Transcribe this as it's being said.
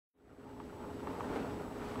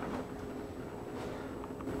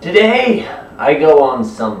Today, I go on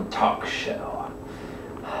some talk show.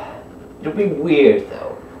 It'll be weird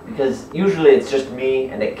though, because usually it's just me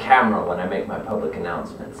and a camera when I make my public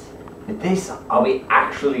announcements. With this, I'll be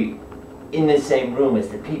actually in the same room as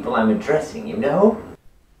the people I'm addressing, you know?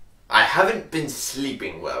 I haven't been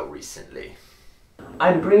sleeping well recently.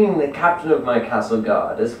 I'm bringing the captain of my castle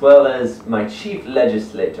guard, as well as my chief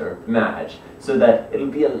legislator, Madge, so that it'll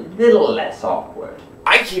be a little less awkward.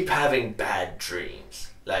 I keep having bad dreams.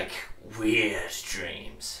 Like, weird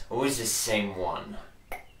dreams. Always the same one.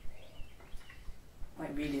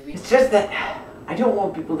 It's just that I don't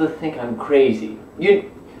want people to think I'm crazy.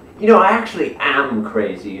 You know, I actually am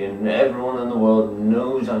crazy, and everyone in the world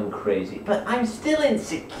knows I'm crazy, but I'm still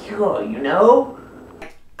insecure, you know?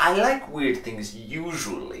 I like weird things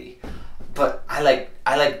usually, but I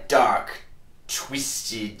like dark,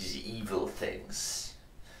 twisted, evil things.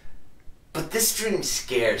 But this dream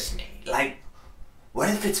scares me. Like, what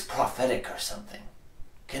if it's prophetic or something?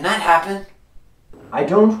 Can that happen? I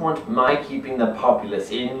don't want my keeping the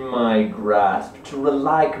populace in my grasp to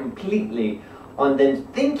rely completely on them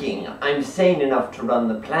thinking I'm sane enough to run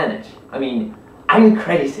the planet. I mean, I'm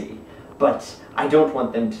crazy, but I don't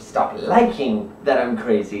want them to stop liking that I'm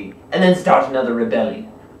crazy and then start another rebellion.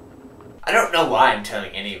 I don't know why I'm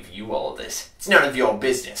telling any of you all this. It's none of your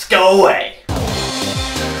business. Go away!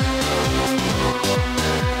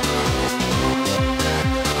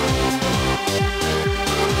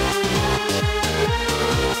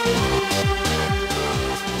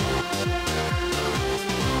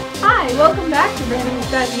 Hi, welcome back to Randomly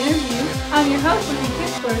Savvy Interviews. I'm your host, Lizzy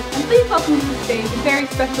Kitzworth, and please welcome to the stage a very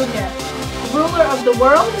special guest, the ruler of the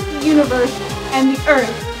world, the universe, and the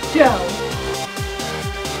earth, Joe.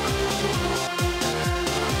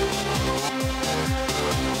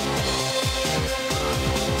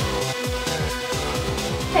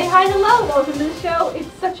 Hey, hi, hello, welcome to the show.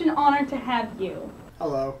 It's such an honor to have you.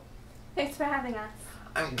 Hello. Thanks for having us.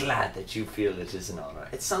 I'm glad that you feel it is an honor.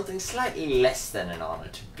 It's something slightly less than an honor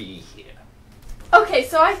to be here. Okay,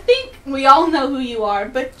 so I think we all know who you are,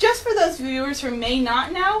 but just for those viewers who may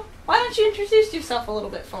not know, why don't you introduce yourself a little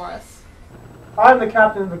bit for us? I'm the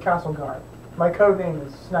captain of the castle guard. My code name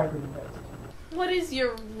is SniperInYourMidst. What is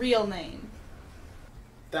your real name?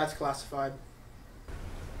 That's classified.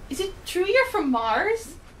 Is it true you're from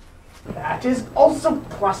Mars? That is also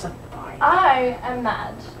classified. I am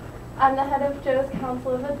Madge. I'm the head of Joe's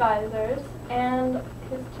Council of Advisors and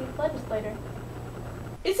his chief legislator.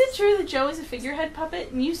 Is it true that Joe is a figurehead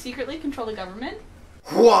puppet and you secretly control the government?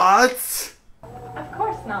 What? Of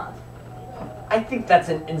course not. I think that's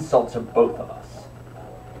an insult to both of us.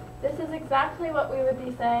 This is exactly what we would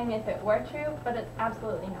be saying if it were true, but it's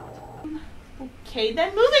absolutely not. Okay,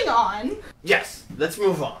 then moving on. Yes, let's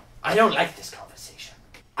move on. I don't like this conversation.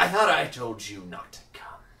 I thought I told you not to come.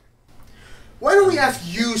 Why don't we ask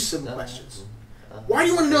you some questions? Why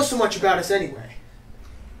do you want to know so much about us anyway?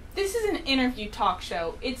 This is an interview talk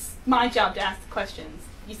show. It's my job to ask the questions.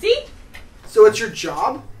 You see? So it's your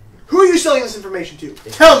job? Who are you selling this information to?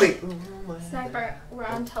 Tell me! Sniper, we're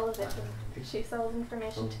on television. She sells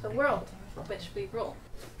information to the world, which we rule.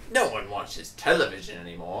 No one watches television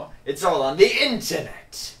anymore. It's all on the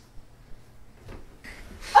internet.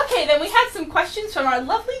 Okay, then we had some questions from our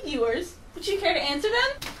lovely viewers. Would you care to answer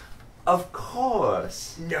them? Of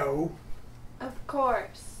course. No. Of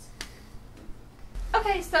course.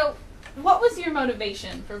 Okay, so what was your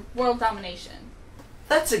motivation for world domination?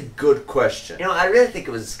 That's a good question. You know, I really think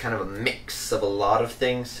it was kind of a mix of a lot of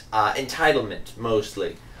things. Entitlement,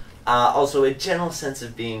 mostly. Also a general sense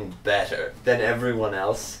of being better than everyone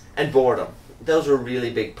else. And boredom. Those were really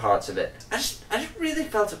big parts of it. I just really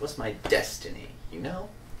felt it was my destiny, you know?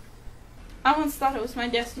 I once thought it was my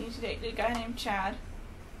destiny to date a guy named Chad.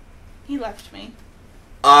 He left me.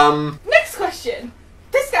 Next question!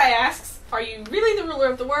 This guy asks, are you really the ruler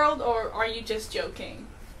of the world, or are you just joking?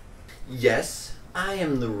 Yes, I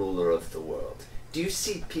am the ruler of the world. Do you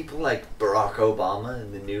see people like Barack Obama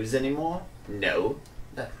in the news anymore? No,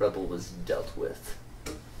 that rebel was dealt with.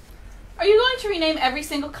 Are you going to rename every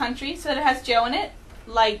single country so that it has Joe in it?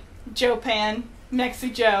 Like Japan,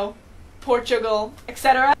 Mexico, Portugal,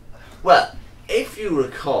 etc.? Well, if you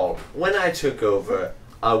recall, when I took over,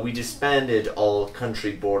 we disbanded all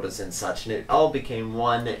country borders and such, and it all became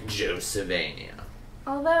one Josephania.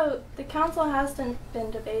 Although, the council has been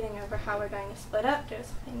debating over how we're going to split up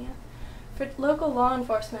Josephania. For local law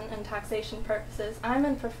enforcement and taxation purposes, I'm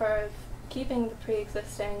in favor of keeping the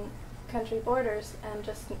pre-existing country borders and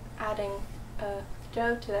just adding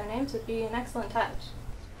Joe to their names would be an excellent touch.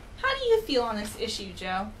 How do you feel on this issue,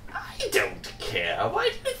 Joe? I don't care. Why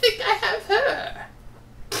do you think I have her?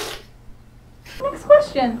 Next question.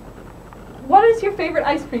 question. What is your favorite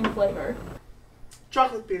ice cream flavor?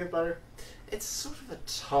 Chocolate peanut butter. It's sort of a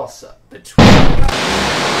toss-up between...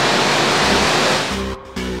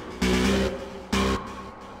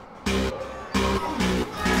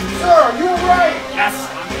 Sir, you were right! Yes!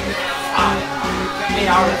 Get me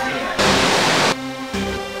out of here!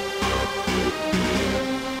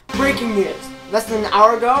 Breaking news. Less than an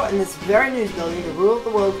hour ago, in this very news building, the ruler of the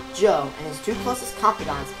world, Joe, and his two closest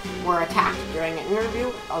confidants were attacked during an interview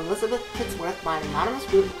with Lizzy Kitzworth by an anonymous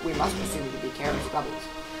group we must assume to be terrorist rebels.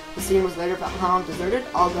 The scene was later found deserted,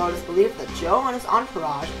 although it is believed that Joe and his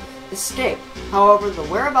entourage escaped. However, the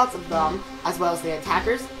whereabouts of them, as well as the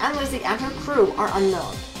attackers, and Lizzy and her crew, are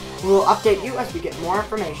unknown. We will update you as we get more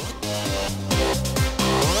information.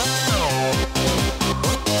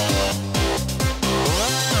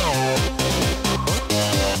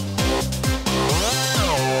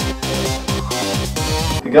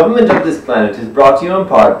 The government of this planet is brought to you in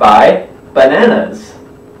part by bananas.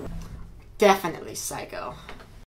 Definitely psycho.